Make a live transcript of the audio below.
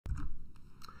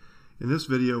In this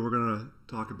video, we're going to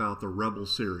talk about the Rebol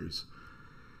series.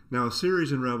 Now, a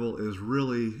series in Rebol is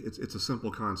really, it's a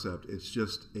simple concept. It's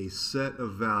just a set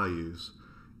of values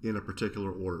in a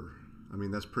particular order. I mean,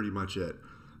 that's pretty much it.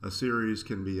 A series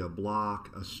can be a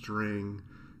block, a string,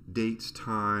 dates,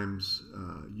 times,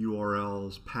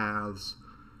 URLs, paths.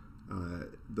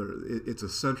 It's a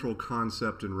central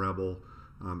concept in Rebol.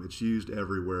 It's used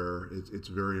everywhere. It's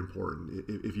very important.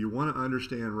 If you want to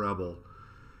understand Rebol,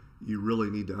 you really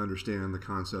need to understand the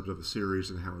concept of a series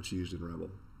and how it's used in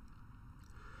Rebol.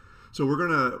 So we're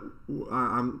going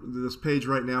to, this page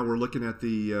right now, we're looking at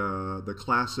the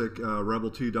classic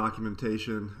Rebol 2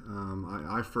 documentation.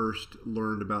 I first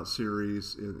learned about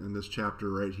series in this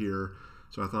chapter right here,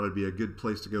 so I thought it'd be a good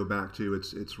place to go back to.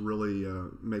 It's really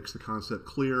makes the concept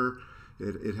clear.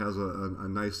 It has a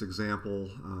nice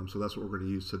example, so that's what we're going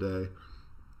to use today.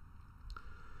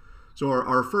 So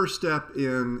our first step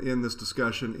in this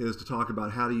discussion is to talk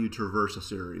about how do you traverse a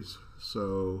series.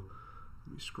 So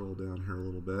let me scroll down here a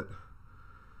little bit.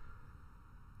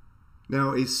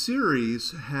 Now, a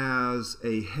series has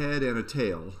a head and a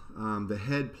tail. The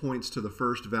head points to the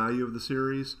first value of the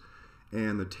series,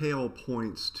 and the tail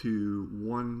points to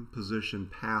one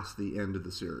position past the end of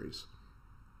the series.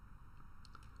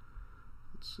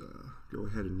 Let's go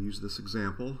ahead and use this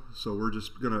example. So we're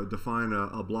just going to define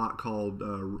a block called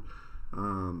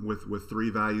with three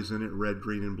values in it: red,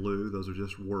 green, and blue. Those are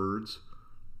just words.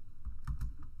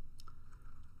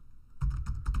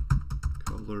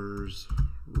 Colors,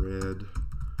 red,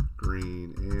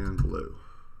 green, and blue.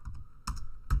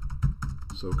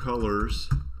 So colors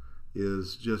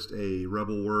is just a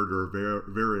Rebol word or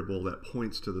a variable that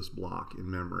points to this block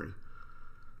in memory.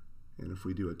 And if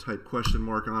we do a type question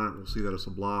mark on it, we'll see that it's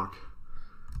a block.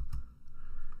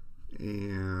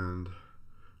 And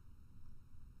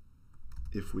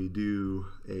if we do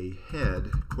a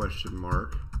head question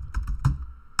mark,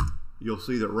 you'll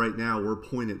see that right now we're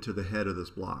pointed to the head of this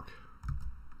block.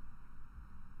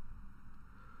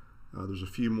 There's a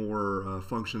few more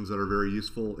functions that are very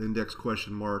useful: index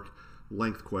question mark,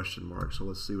 length question mark. So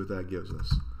let's see what that gives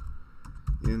us.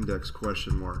 Index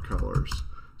question mark colors.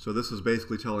 So this is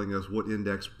basically telling us what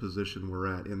index position we're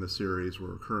at in the series.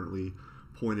 We're currently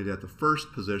pointed at the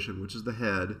first position, which is the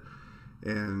head.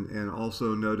 And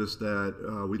also notice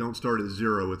that we don't start at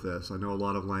 0 with this. I know a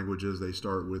lot of languages, they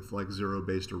start with like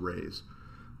 0-based arrays.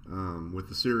 With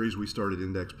the series, we start at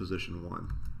index position 1.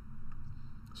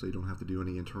 So you don't have to do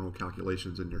any internal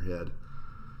calculations in your head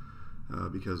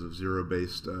because of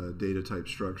 0-based data type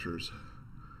structures.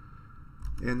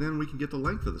 And then we can get the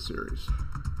length of the series.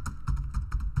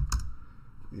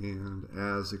 And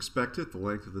as expected, the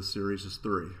length of the series is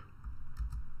 3.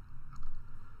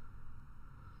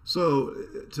 So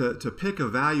to pick a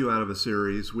value out of a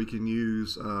series, we can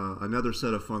use another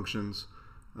set of functions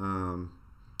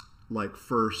like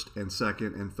first and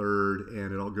second and third,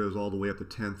 and it all goes all the way up to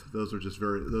 10th. Those are just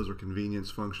those are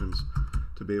convenience functions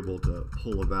to be able to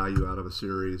pull a value out of a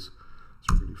series.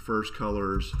 So we're going to do first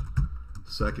colors,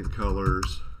 second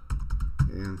colors,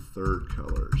 and third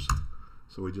colors.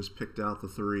 So we just picked out the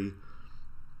three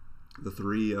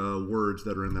words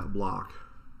that are in that block.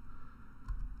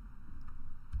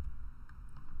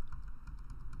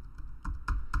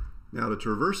 Now, to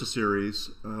traverse a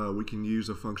series, we can use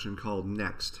a function called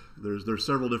next. There's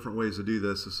several different ways to do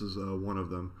this. This is one of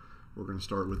them. We're going to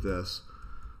start with this.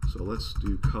 So let's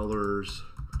do colors,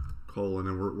 colon,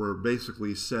 and we're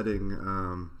basically setting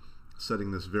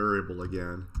this variable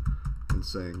again and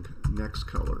saying next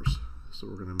colors. So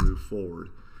we're going to move forward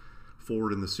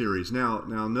in the series. Now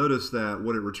notice that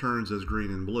what it returns is green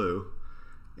and blue.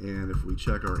 And if we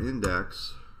check our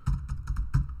index,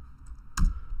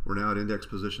 we're now at index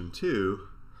position 2.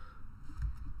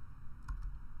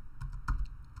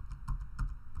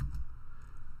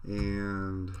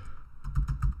 And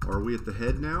are we at the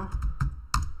head now?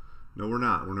 No, we're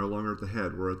not. We're no longer at the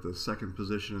head. We're at the second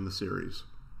position in the series.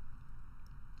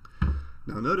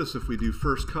 Now notice if we do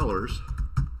first colors,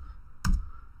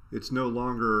 it's no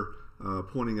longer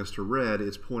pointing us to red,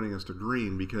 it's pointing us to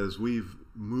green because we've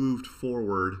moved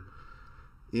forward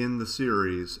in the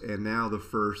series, and now the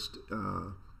first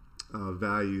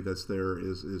value that's there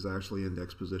is actually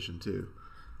index position 2.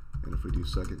 And if we do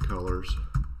second colors,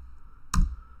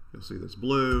 you'll see that's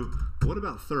blue. But what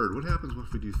about third? What happens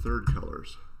if we do third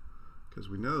colors? Because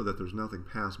we know that there's nothing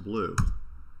past blue.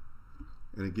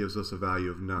 And it gives us a value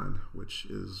of none, which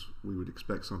is, we would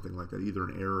expect something like that, either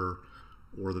an error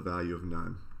or the value of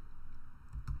none.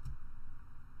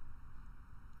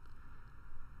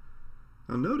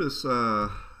 Now notice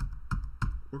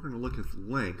we're going to look at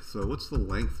length. So what's the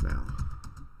length now?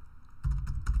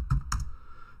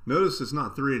 Notice it's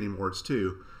not 3 anymore, it's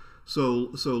 2. So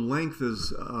length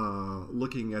is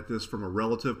looking at this from a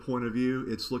relative point of view.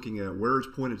 It's looking at where it's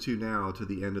pointed to now to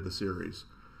the end of the series.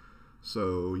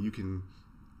 So you can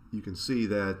see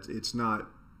that it's not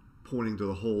pointing to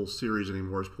the whole series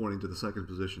anymore. It's pointing to the second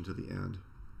position to the end.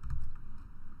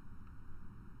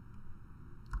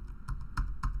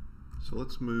 So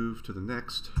let's move to the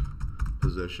next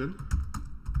position.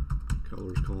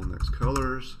 Colors, next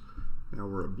colors. Now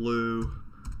we're at blue,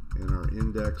 and our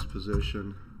index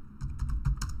position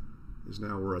is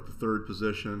now we're at the 3rd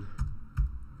position.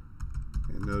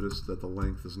 And notice that the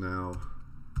length is now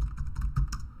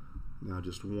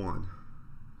just 1.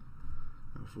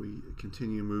 Now if we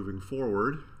continue moving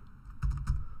forward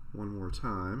one more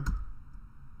time,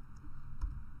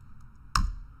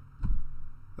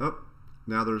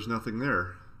 now there's nothing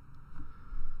there.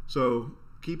 So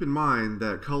keep in mind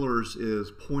that colors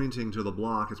is pointing to the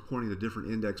block. It's pointing to different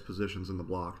index positions in the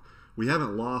block. We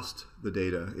haven't lost the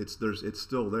data. It's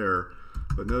still there.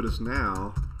 But notice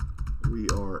now we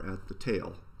are at the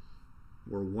tail.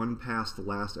 We're 1 past the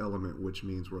last element, which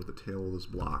means we're at the tail of this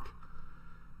block.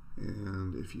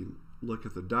 And if you look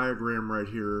at the diagram right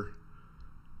here,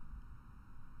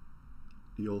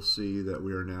 you'll see that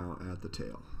we are now at the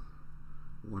tail,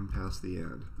 1 past the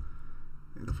end.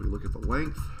 And if we look at the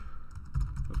length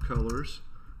of colors,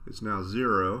 it's now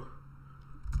 0,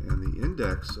 and the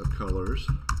index of colors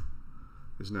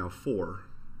is now 4.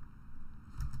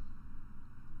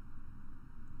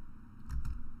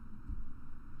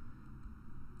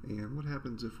 And what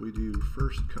happens if we do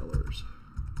first colors?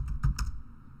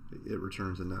 It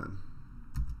returns a none.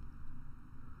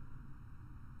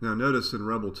 Now notice in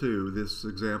Rebol 2, this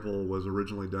example was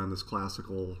originally done, this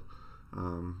classical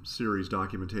series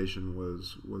documentation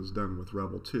was done with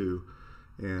Rebol 2,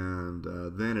 and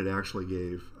then it actually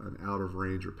gave an out of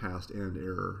range or past end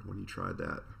error when you tried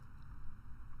that.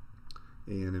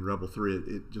 And in Rebol 3,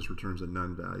 it just returns a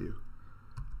none value.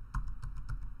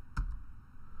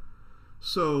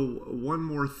 So one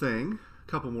more thing,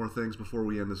 a couple more things before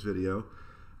we end this video.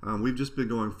 We've just been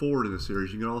going forward in the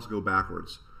series. You can also go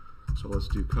backwards. So let's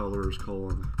do colors,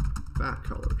 back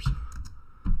colors.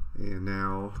 And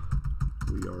now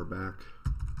we are back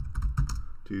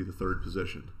to the 3rd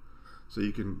position. So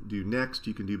you can do next,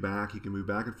 you can do back, you can move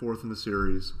back and forth in the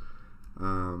series.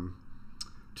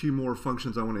 2 more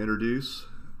functions I want to introduce,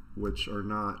 which are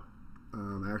not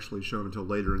actually shown until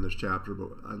later in this chapter, but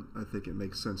I think it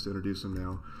makes sense to introduce them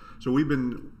now. So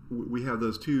we have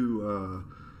those 2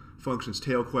 functions,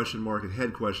 tail question mark and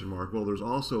head question mark. Well, there's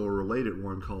also a related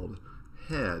one called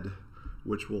head,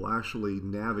 which will actually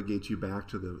navigate you back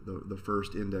to the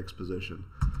first index position.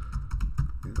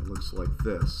 And it looks like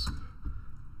this: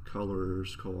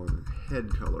 colors, head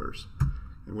colors.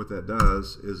 And what that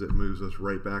does is it moves us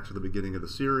right back to the beginning of the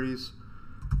series.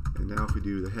 And now if we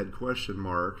do the head question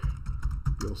mark,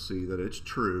 you'll see that it's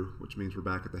true, which means we're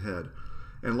back at the head.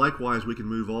 And likewise, we can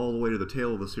move all the way to the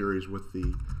tail of the series with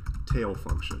the tail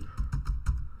function,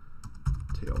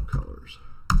 tail colors.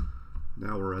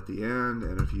 Now we're at the end,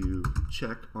 and if you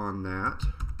check on that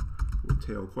with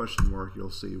tail question mark,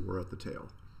 you'll see we're at the tail.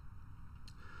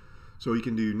 So you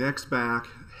can do next, back,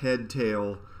 head,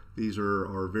 tail. These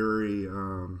are very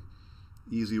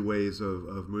easy ways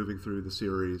of moving through the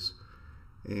series.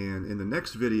 And in the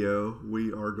next video,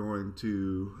 we are going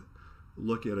to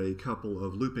look at a couple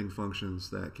of looping functions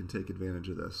that can take advantage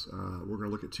of this. We're going to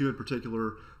look at 2 in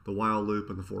particular, the while loop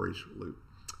and the for each loop.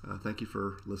 Thank you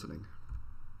for listening.